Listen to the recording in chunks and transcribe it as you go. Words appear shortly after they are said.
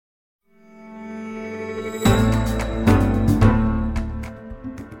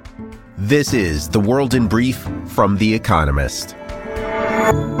This is The World in Brief from The Economist.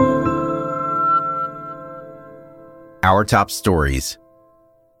 Our top stories.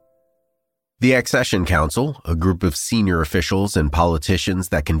 The Accession Council, a group of senior officials and politicians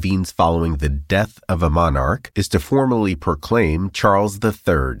that convenes following the death of a monarch, is to formally proclaim Charles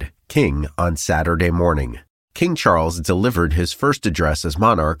III, King, on Saturday morning. King Charles delivered his first address as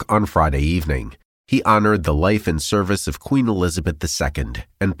monarch on Friday evening. He honored the life and service of Queen Elizabeth II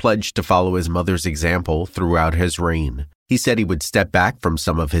and pledged to follow his mother's example throughout his reign. He said he would step back from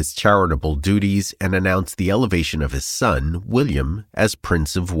some of his charitable duties and announced the elevation of his son, William, as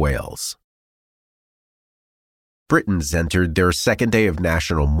Prince of Wales. Britons entered their second day of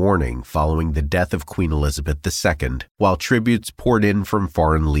national mourning following the death of Queen Elizabeth II, while tributes poured in from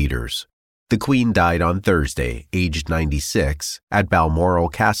foreign leaders. The Queen died on Thursday, aged 96, at Balmoral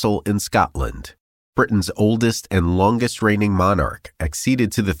Castle in Scotland. Britain's oldest and longest-reigning monarch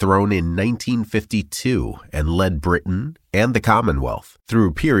acceded to the throne in 1952 and led Britain and the Commonwealth through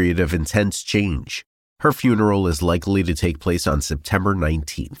a period of intense change. Her funeral is likely to take place on September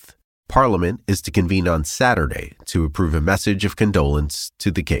 19th. Parliament is to convene on Saturday to approve a message of condolence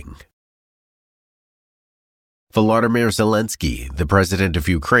to the king. Volodymyr Zelensky, the president of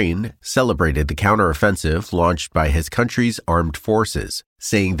Ukraine, celebrated the counteroffensive launched by his country's armed forces,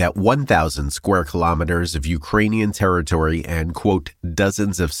 saying that 1,000 square kilometers of Ukrainian territory and, quote,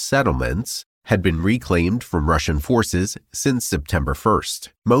 dozens of settlements had been reclaimed from Russian forces since September 1st,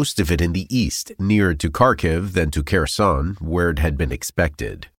 most of it in the east, nearer to Kharkiv than to Kherson, where it had been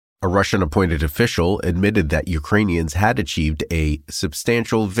expected. A Russian-appointed official admitted that Ukrainians had achieved a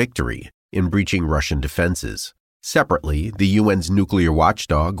substantial victory in breaching Russian defenses. Separately, the UN's nuclear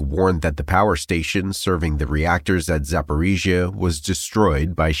watchdog warned that the power station serving the reactors at Zaporizhia was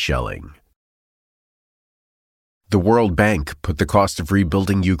destroyed by shelling. The World Bank put the cost of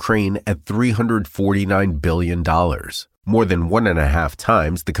rebuilding Ukraine at $349 billion, more than 1.5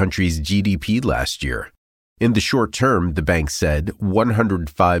 times the country's GDP last year. In the short term, the bank said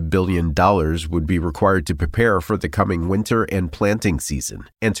 $105 billion would be required to prepare for the coming winter and planting season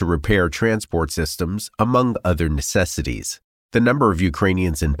and to repair transport systems, among other necessities. The number of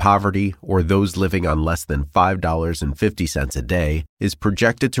Ukrainians in poverty, or those living on less than $5.50 a day, is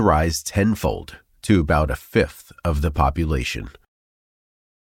projected to rise tenfold to about a fifth of the population.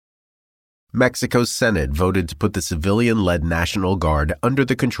 Mexico's Senate voted to put the civilian-led National Guard under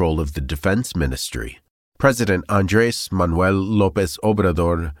the control of the Defense Ministry. President Andrés Manuel López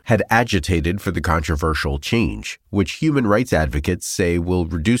Obrador had agitated for the controversial change, which human rights advocates say will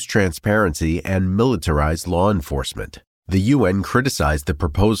reduce transparency and militarize law enforcement. The UN criticized the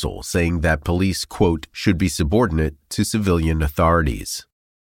proposal, saying that police, quote, should be subordinate to civilian authorities.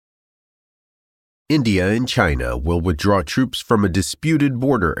 India and China will withdraw troops from a disputed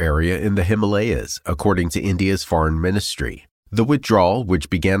border area in the Himalayas, according to India's foreign ministry. The withdrawal, which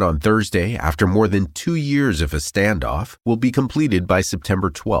began on Thursday after more than 2 years of a standoff, will be completed by September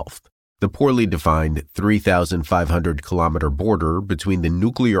 12th. The poorly defined 3,500-kilometer border between the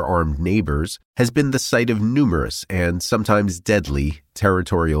nuclear-armed neighbors has been the site of numerous and sometimes deadly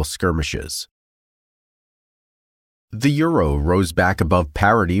territorial skirmishes. The euro rose back above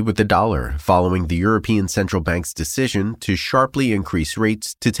parity with the dollar following the European Central Bank's decision to sharply increase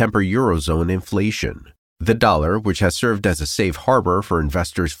rates to temper eurozone inflation. The dollar, which has served as a safe harbor for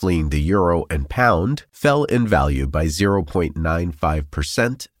investors fleeing the euro and pound, fell in value by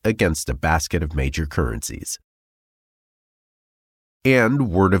 0.95% against a basket of major currencies.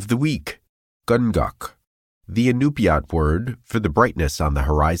 And word of the week, Gungok, the Inupiat word for the brightness on the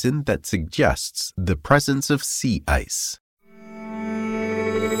horizon that suggests the presence of sea ice.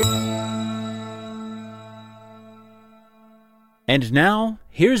 And now,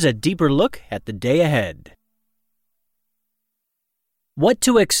 here's a deeper look at the day ahead. What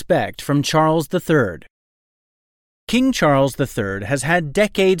to expect from Charles III? King Charles III has had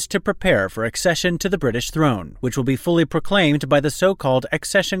decades to prepare for accession to the British throne, which will be fully proclaimed by the so-called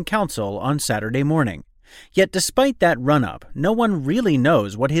Accession Council on Saturday morning. Yet despite that run-up, no one really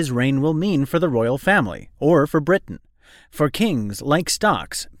knows what his reign will mean for the royal family, or for Britain. For kings, like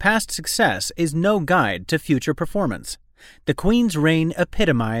stocks, past success is no guide to future performance. The Queen's reign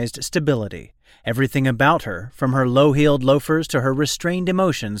epitomized stability. Everything about her, from her low-heeled loafers to her restrained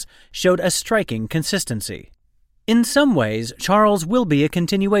emotions, showed a striking consistency. In some ways, Charles will be a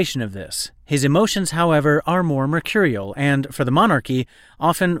continuation of this. His emotions, however, are more mercurial and, for the monarchy,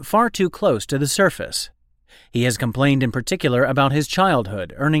 often far too close to the surface. He has complained in particular about his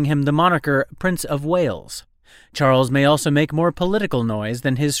childhood, earning him the moniker Prince of Wales. Charles may also make more political noise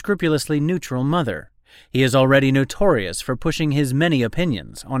than his scrupulously neutral mother. He is already notorious for pushing his many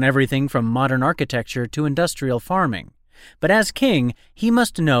opinions on everything from modern architecture to industrial farming. But as king, he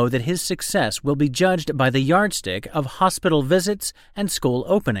must know that his success will be judged by the yardstick of hospital visits and school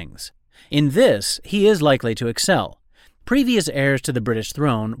openings. In this, he is likely to excel. Previous heirs to the British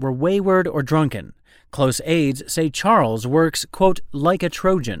throne were wayward or drunken. Close aides say Charles works, quote, like a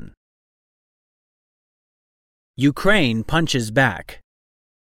Trojan. Ukraine punches back.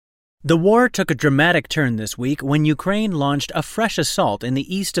 The war took a dramatic turn this week when Ukraine launched a fresh assault in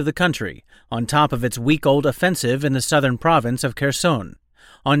the east of the country, on top of its week-old offensive in the southern province of Kherson.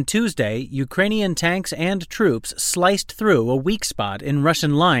 On Tuesday, Ukrainian tanks and troops sliced through a weak spot in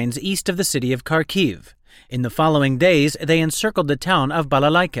Russian lines east of the city of Kharkiv. In the following days, they encircled the town of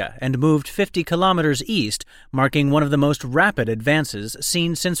Balalaika and moved 50 kilometers east, marking one of the most rapid advances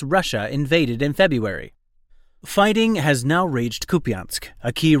seen since Russia invaded in February. Fighting has now reached Kupiansk,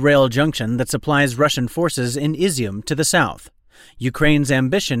 a key rail junction that supplies Russian forces in Izium to the south. Ukraine's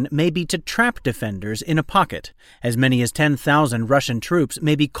ambition may be to trap defenders in a pocket. As many as 10,000 Russian troops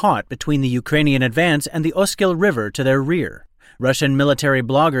may be caught between the Ukrainian advance and the Oskil River to their rear. Russian military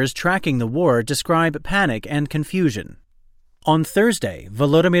bloggers tracking the war describe panic and confusion. On Thursday,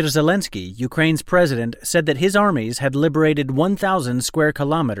 Volodymyr Zelensky, Ukraine's president, said that his armies had liberated 1,000 square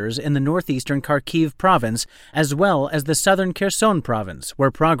kilometers in the northeastern Kharkiv province, as well as the southern Kherson province,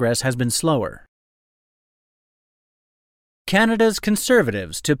 where progress has been slower. Canada's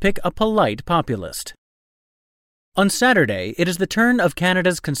Conservatives to pick a polite populist. On Saturday, it is the turn of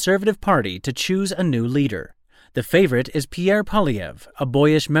Canada's Conservative Party to choose a new leader. The favorite is Pierre Poilievre, a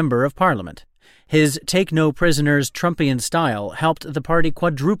boyish member of Parliament. His take-no-prisoners Trumpian style helped the party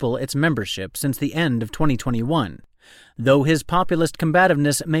quadruple its membership since the end of 2021. Though his populist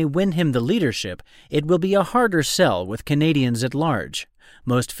combativeness may win him the leadership, it will be a harder sell with Canadians at large.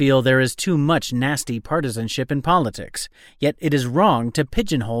 Most feel there is too much nasty partisanship in politics, yet it is wrong to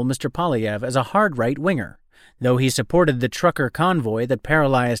pigeonhole Mr. Poilievre as a hard right-winger. Though he supported the trucker convoy that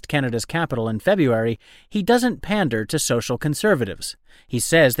paralyzed Canada's capital in February, he doesn't pander to social conservatives. He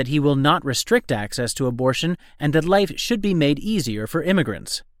says that he will not restrict access to abortion and that life should be made easier for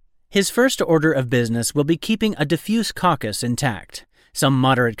immigrants. His first order of business will be keeping a diffuse caucus intact. Some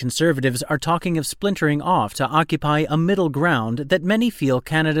moderate conservatives are talking of splintering off to occupy a middle ground that many feel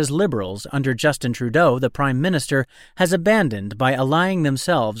Canada's Liberals, under Justin Trudeau, the Prime Minister, has abandoned by allying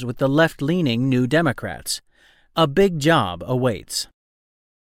themselves with the left-leaning New Democrats. A big job awaits.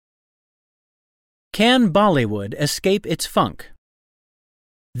 Can Bollywood escape its funk?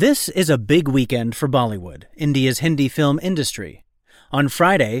 This is a big weekend for Bollywood, India's Hindi film industry. On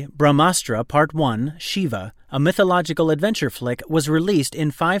Friday, Brahmastra Part 1, Shiva, a mythological adventure flick, was released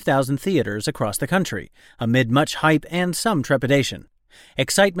in 5,000 theaters across the country, amid much hype and some trepidation.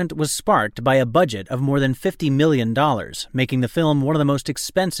 Excitement was sparked by a budget of more than $50 million, making the film one of the most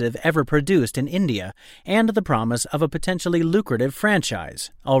expensive ever produced in India, and the promise of a potentially lucrative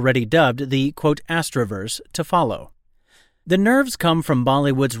franchise, already dubbed the, quote, Astroverse, to follow. The nerves come from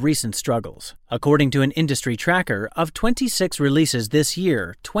Bollywood's recent struggles. According to an industry tracker, of 26 releases this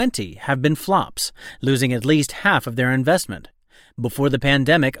year, 20 have been flops, losing at least half of their investment. Before the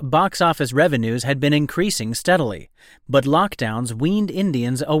pandemic, box office revenues had been increasing steadily, but lockdowns weaned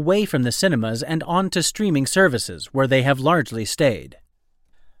Indians away from the cinemas and onto streaming services, where they have largely stayed.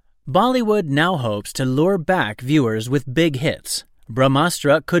 Bollywood now hopes to lure back viewers with big hits.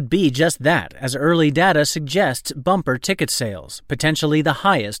 Brahmastra could be just that, as early data suggests bumper ticket sales, potentially the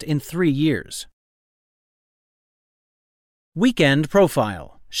highest in 3 years. Weekend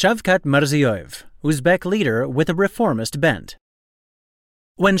profile: Shavkat Mirziyoyev, Uzbek leader with a reformist bent.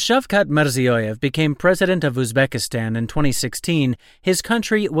 When Shavkat Mirziyoyev became president of Uzbekistan in 2016, his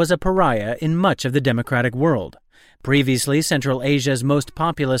country was a pariah in much of the democratic world. Previously, Central Asia's most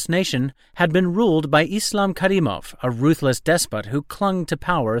populous nation had been ruled by Islam Karimov, a ruthless despot who clung to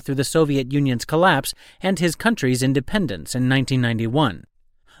power through the Soviet Union's collapse and his country's independence in 1991.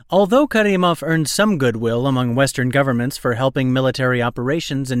 Although Karimov earned some goodwill among Western governments for helping military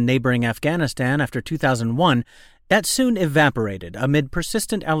operations in neighboring Afghanistan after 2001, that soon evaporated amid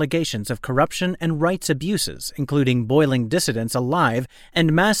persistent allegations of corruption and rights abuses, including boiling dissidents alive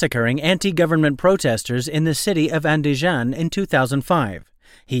and massacring anti-government protesters in the city of Andijan in 2005.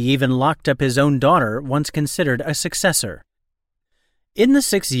 He even locked up his own daughter, once considered a successor. In the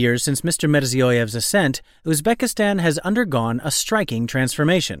 6 years since Mr. Mirziyoyev's ascent, Uzbekistan has undergone a striking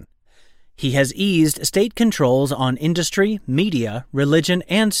transformation. He has eased state controls on industry, media, religion,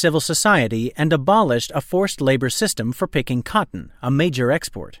 and civil society and abolished a forced labor system for picking cotton, a major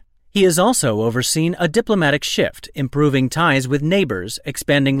export. He has also overseen a diplomatic shift, improving ties with neighbors,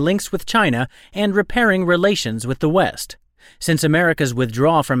 expanding links with China, and repairing relations with the West. Since America's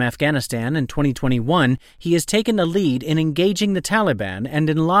withdrawal from Afghanistan in 2021, he has taken the lead in engaging the Taliban and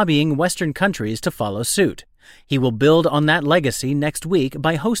in lobbying Western countries to follow suit. He will build on that legacy next week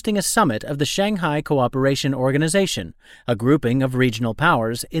by hosting a summit of the Shanghai Cooperation Organization, a grouping of regional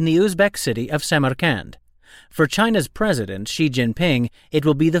powers in the Uzbek city of Samarkand. For China's President Xi Jinping, it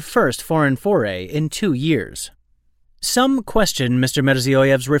will be the first foreign foray in 2 years. Some question Mr.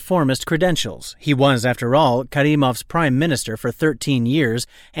 Mirzioyev's reformist credentials. He was, after all, Karimov's prime minister for 13 years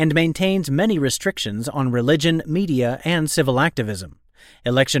and maintains many restrictions on religion, media, and civil activism.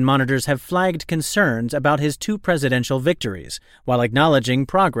 Election monitors have flagged concerns about his 2 presidential victories, while acknowledging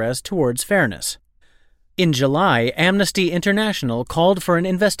progress towards fairness. In July, Amnesty International called for an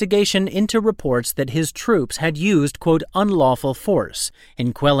investigation into reports that his troops had used, quote, unlawful force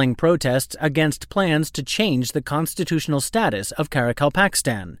in quelling protests against plans to change the constitutional status of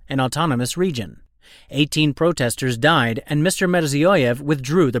Karakalpakstan, an autonomous region. 18 protesters died, and Mr. Mirzioyev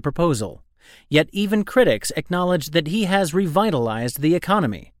withdrew the proposal. Yet even critics acknowledge that he has revitalized the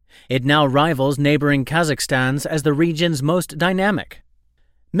economy. It now rivals neighboring Kazakhstan's as the region's most dynamic.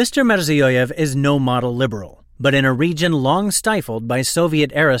 Mr. Mirzioyev is no model liberal, but in a region long stifled by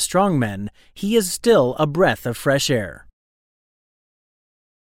Soviet-era strongmen, he is still a breath of fresh air.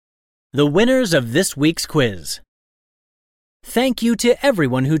 The winners of this week's quiz. Thank you to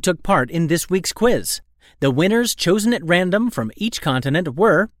everyone who took part in this week's quiz. The winners chosen at random from each continent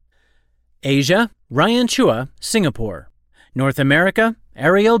were Asia, Ryan Chua, Singapore. North America,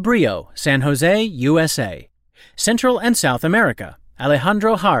 Ariel Brio, San Jose, USA. Central and South America,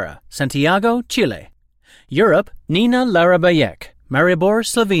 Alejandro Jara, Santiago, Chile. Europe, Nina Larabayek, Maribor,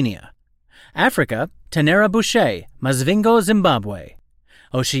 Slovenia. Africa, Tanera Boucher, Masvingo, Zimbabwe.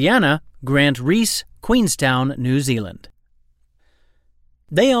 Oceania, Grant Reese, Queenstown, New Zealand.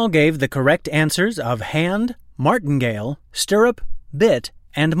 They all gave the correct answers of hand, martingale, stirrup, bit,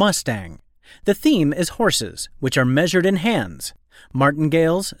 and mustang. The theme is horses, which are measured in hands.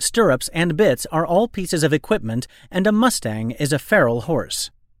 Martingales, stirrups, and bits are all pieces of equipment, and a mustang is a feral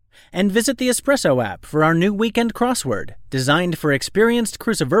horse. And visit the Espresso app for our new weekend crossword, designed for experienced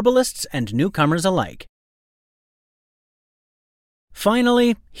cruciverbalists and newcomers alike.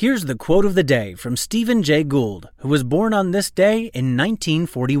 Finally, here's the quote of the day from Stephen Jay Gould, who was born on this day in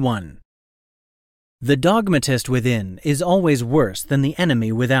 1941. "The dogmatist within is always worse than the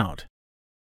enemy without.